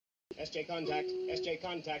SJ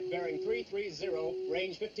contact, bearing 330,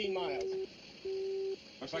 range 15 miles.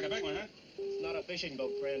 Looks like a big one, huh? It's not a fishing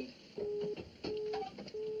boat, friend.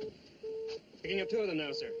 Picking up two of them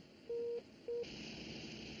now, sir.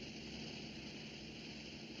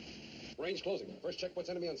 Range closing. First checkpoint's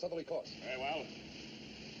enemy on southerly course. Very well.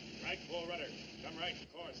 Right full rudder. Come right,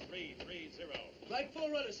 course 330. Right full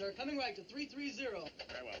rudder, sir. Coming right to 330. Very well.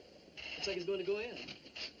 Looks like he's going to go in.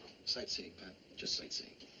 Sightseeing, Pat. Just sightseeing.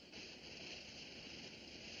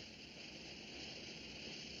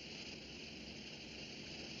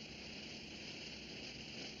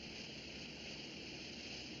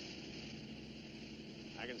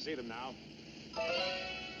 I can see them now.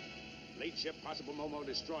 Lead ship, possible Momo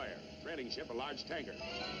destroyer. Trailing ship, a large tanker.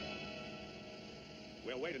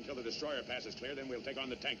 We'll wait until the destroyer passes clear, then we'll take on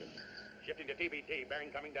the tanker. Shifting to TBT,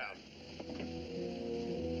 bearing coming down.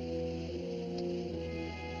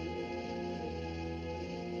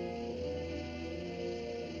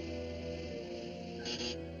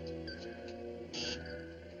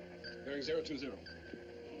 Bearing 020.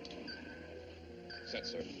 Set,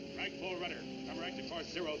 sir. Right full rudder. Come right to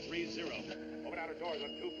course 030. Open outer doors on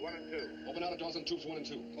tubes 1 and 2. Open outer doors on tubes 1 and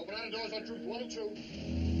 2. Open outer doors on tubes 1 and 2.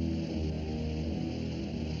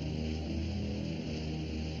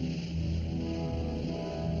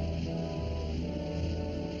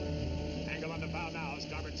 Angle on the bow now,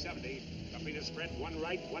 starboard 70. Company to spread 1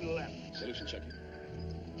 right, 1 left. Solution checking.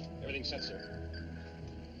 Everything set, sir.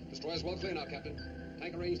 Destroyer's well clear now, Captain.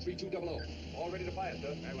 Tanker range 3200. All ready to fire,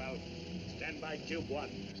 sir. Very well. Stand by tube 1.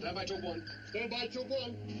 Stand by tube 1. Stand by tube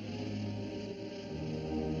 1.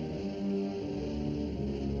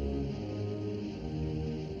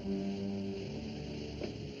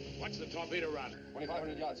 What's the torpedo run?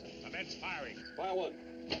 2,500 yards, sir. Commence firing. Fire 1.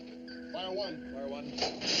 Fire 1. Fire 1.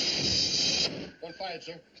 1 fired,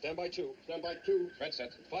 sir. Stand by 2. Stand by 2. Red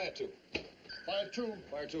set. Fire 2. Fire 2.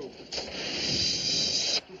 Fire 2. 2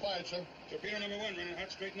 fired, sir. Torpedo number 1 running hot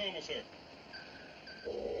straight normal, sir.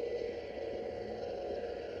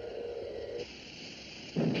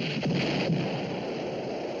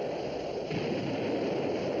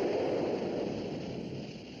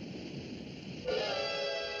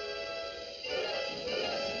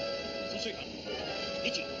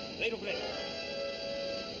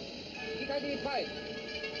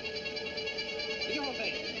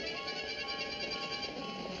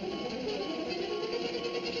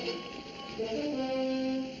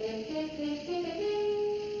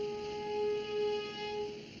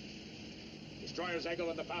 Destroyer's angle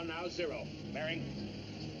on the bow now, 0. Bearing.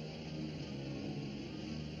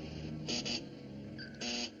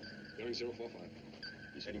 Bearing 045.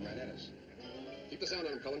 He's heading right at us. Keep the sound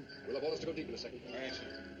on him, Cullen. We'll have orders to go deep in a second. Right, sir.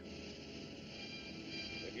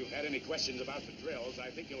 If you've had any questions about the drills, I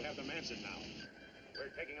think you'll have them answered now. We're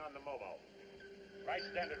taking on the Momo. Right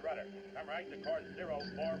standard rudder. Come right to course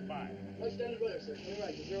 045. Right standard rudder, sir. Coming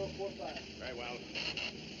right to 045. Very well.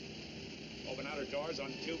 Open outer doors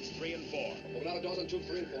on tubes 3 and 4. Open outer doors on tubes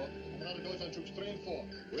 3 and 4. Open outer doors on tubes 3 and 4.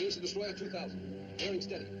 Range to destroyer 2,000. Bearing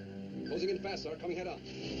steady. Closing in fast, sir. Coming head on.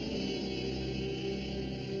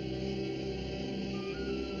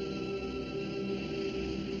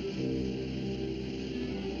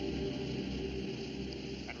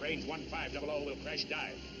 At range 1500, we'll crash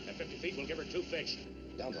dive. At 50 feet, we'll give her 2 fish.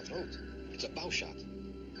 Down the throat. It's a bow shot.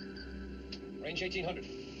 Range 1,800.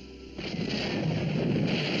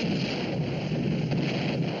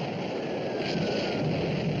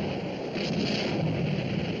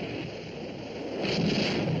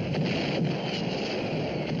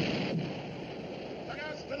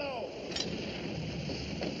 Lookouts below.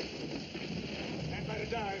 Stand by to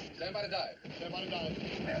dive. Stand by to dive. Stand by to dive.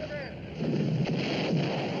 Clear the man.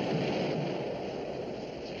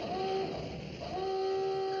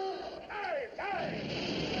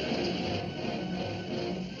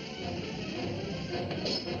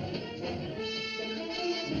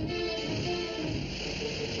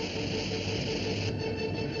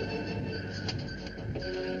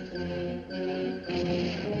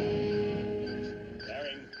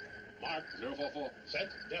 Bearing. Mark. 044. Set.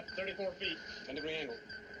 Depth 34 feet. 10-degree angle.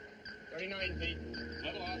 39 feet.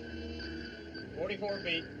 Level off. 44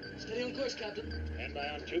 feet. Steady on course, Captain. Stand by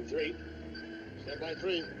on tube 3. Stand by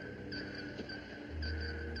 3.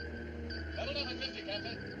 Level up at 50,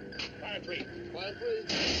 Captain. Fire 3. Fire 3.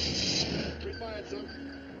 3 fired, sir.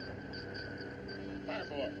 Fire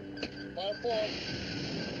 4. Fire 4.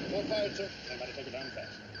 4 fired, sir. Stand by to take it down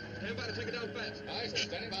fast. Stand by to take it down fast. Aye, sir.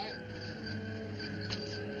 Standing by.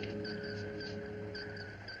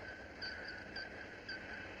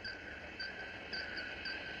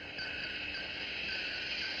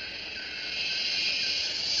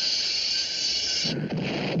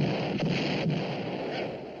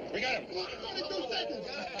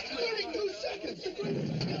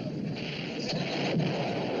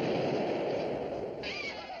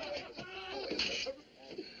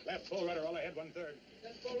 Left full rudder, all ahead, 1/3.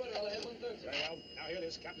 That's full rudder. All ahead, 1/3, sir. Very well. Now here it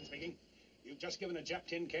is, Captain speaking. You've just given a Jap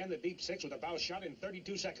tin can the deep 6 with a bow shot in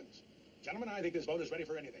 32 seconds. Gentlemen, I think this boat is ready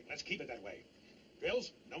for anything. Let's keep it that way.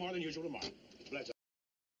 Drills, no more than usual tomorrow. Let's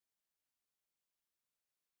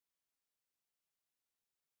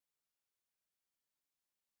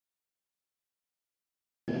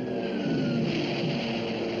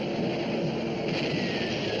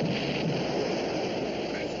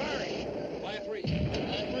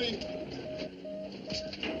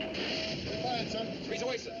Three's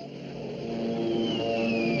away, sir.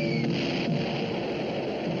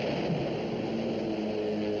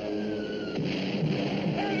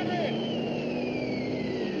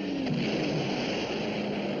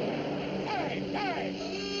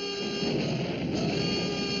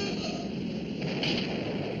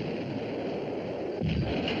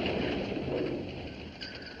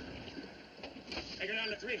 take her down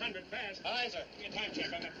to 300 fast. Aye, sir. Give me a time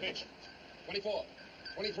check on that pitch. 24.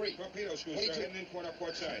 23. Torpedo screws, 22. sir, and then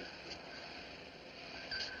port side.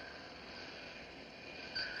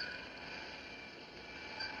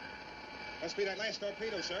 Must be that last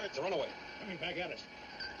torpedo, sir. It's a runaway. Coming back at us.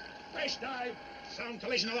 Fresh dive. Sound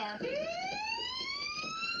collision alarm.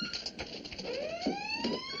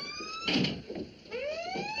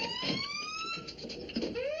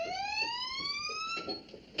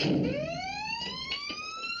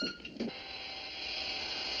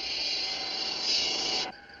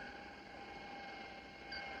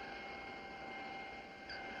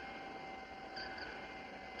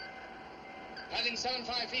 Passing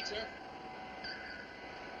 75 feet, sir.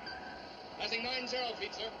 Passing 90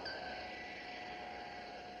 feet, sir.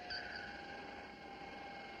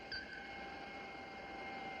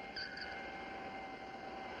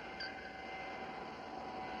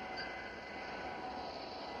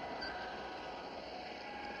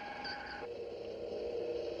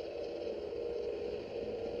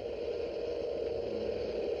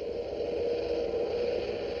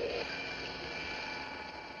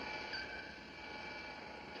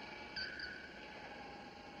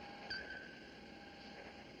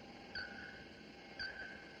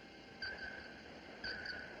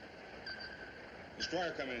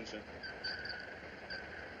 Destroyer coming in, sir.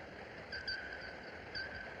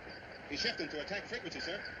 He's shifting to attack frequency,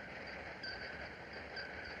 sir.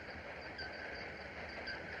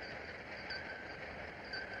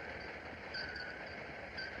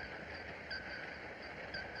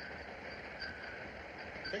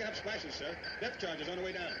 Picking up splashes, sir. Depth charge is on the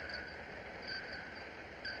way down.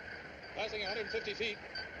 Passing 150 feet.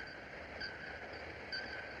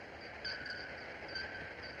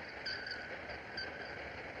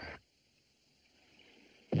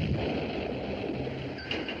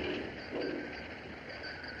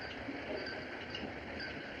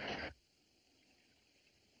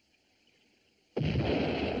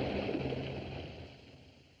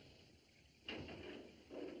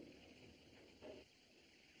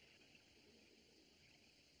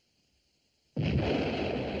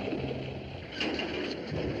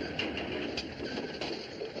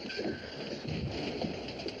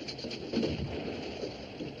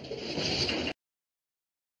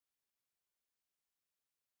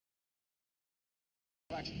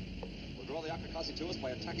 We'll draw the Akakashi to us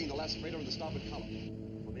by attacking the last freighter in the starboard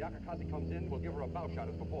column. When the Akakashi comes in, we'll give her a bow shot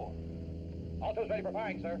as before. All two's ready for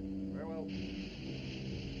firing, sir. Very well.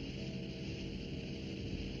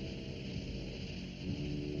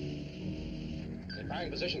 In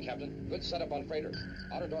firing position, Captain. Good setup on freighters.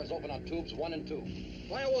 Outer doors open on tubes 1 and 2.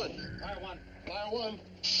 Fire 1. Fire 1. Fire 1.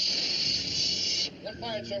 Left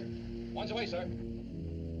fired, sir. One's away, sir.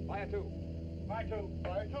 Fire 2. Fire 2.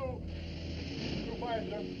 Fire 2. 2 fired,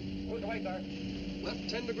 sir. Who's away, sir? Left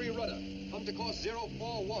 10-degree rudder. Come to course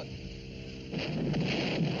 041.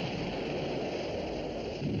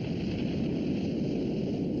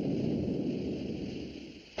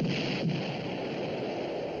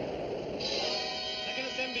 Second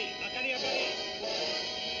assembly. Akari Akari.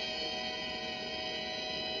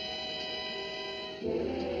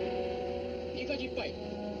 이까지 파이.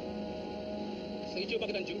 세조爆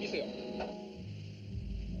弾 준비세요.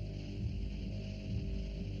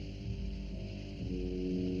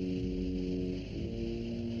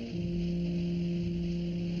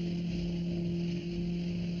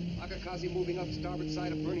 Akakashi moving up starboard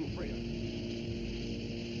side of burning freighter.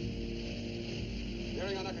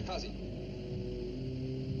 Bearing on Akakashi.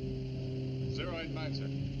 089, sir.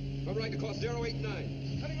 Come right to course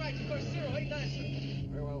 089. Coming right to course 089, sir.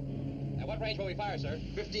 Very well. At what range will we fire, sir?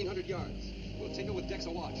 1,500 yards. We'll take it with decks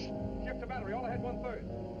awash. Shift to battery. All ahead 1/3.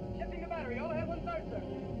 Shifting the battery. All ahead 1/3, sir.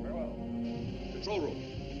 Very well. Control room.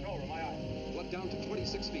 Control room, aye, aye. What down to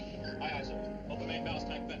 26 feet. Aye, aye, sir. Open main ballast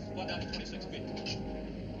tank vents. Flood down to 26 feet.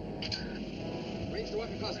 Range to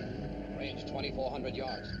Wakakasi. Range 2,400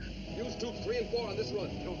 yards. Use tubes 3 and 4 on this run.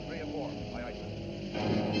 Tube 3 and 4. Aye, aye, sir.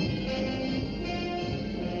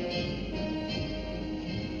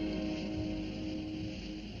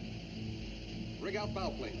 Rig out bow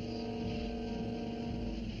planes.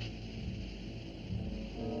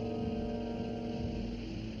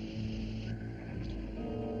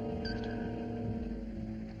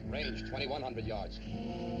 Range 2,100 yards.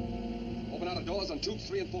 Open out of doors on tubes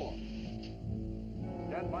 3 and 4.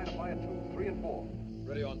 Stand by to fire tubes 3 and 4.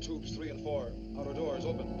 Ready on tubes 3 and 4. Outer doors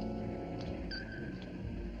open.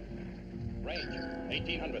 Range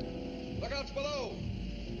 1,800. Lookouts below.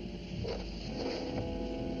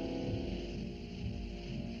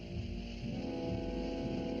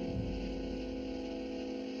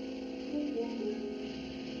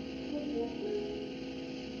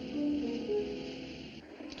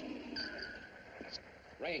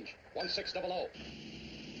 Range 1,600.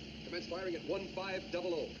 Commence firing at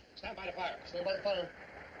 1,500. Stand by to fire. Stand by to fire.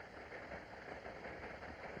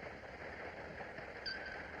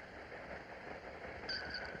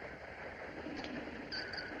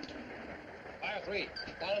 Fire 3.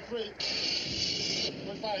 Fire 3.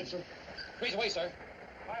 We're fired, sir. Freeze away, sir.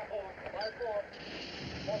 Fire 4. Fire 4.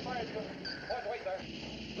 4 fired, sir. Poise away, sir.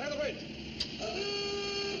 Clear the bridge. Hey!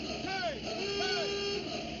 Hey!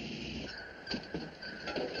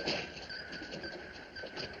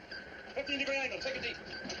 15-degree angle. Take it deep.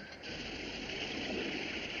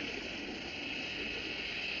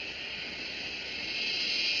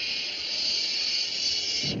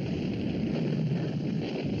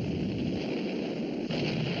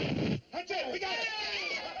 That's it. We got it.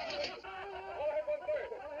 All ahead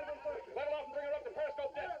 1/3. Level off and bring her up to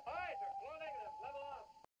periscope depth. Aye, sir. Low negative. Level off.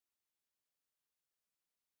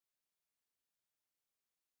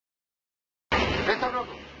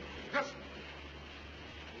 Yes.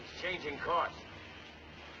 He's changing course.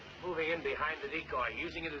 Moving in behind the decoy,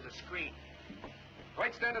 using it as a screen.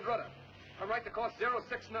 Right standard rudder. Come right to course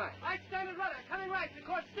 069. Right standard rudder, coming right to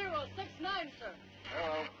course 069, sir.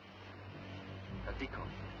 Hello. That decoy.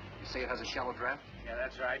 You say it has a shallow draft? Yeah,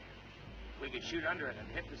 that's right. We could shoot under it and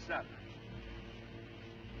hit the sub.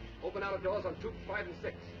 Open outer doors on tubes 5 and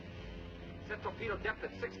 6. Set torpedo depth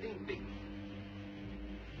at 16 feet.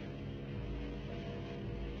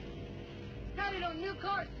 Started on new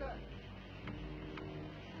course, sir.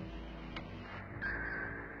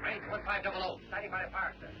 Range 1,500. Standing by to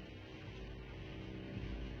fire, sir.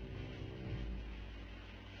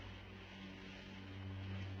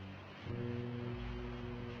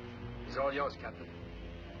 He's all yours, Captain.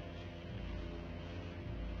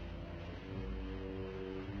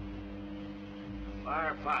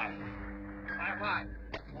 Fire 5. Fire 5.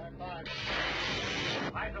 Fire 5.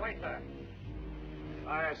 Fire away, sir.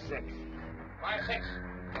 Fire 6. Fire 6.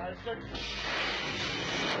 Fire 6.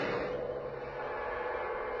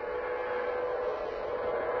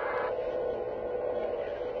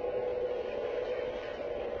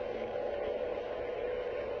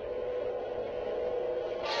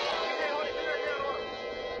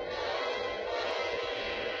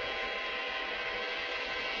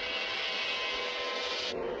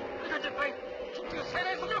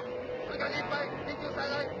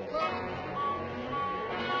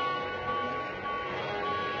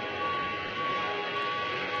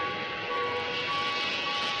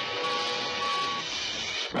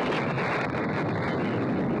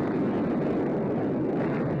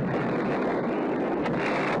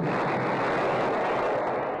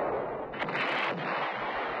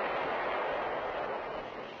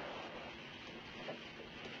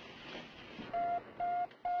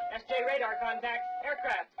 SJ radar contact.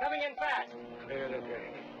 Aircraft coming in fast. Clear the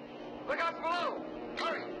deck. Lookouts below.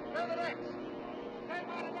 Hurry. Clear the decks.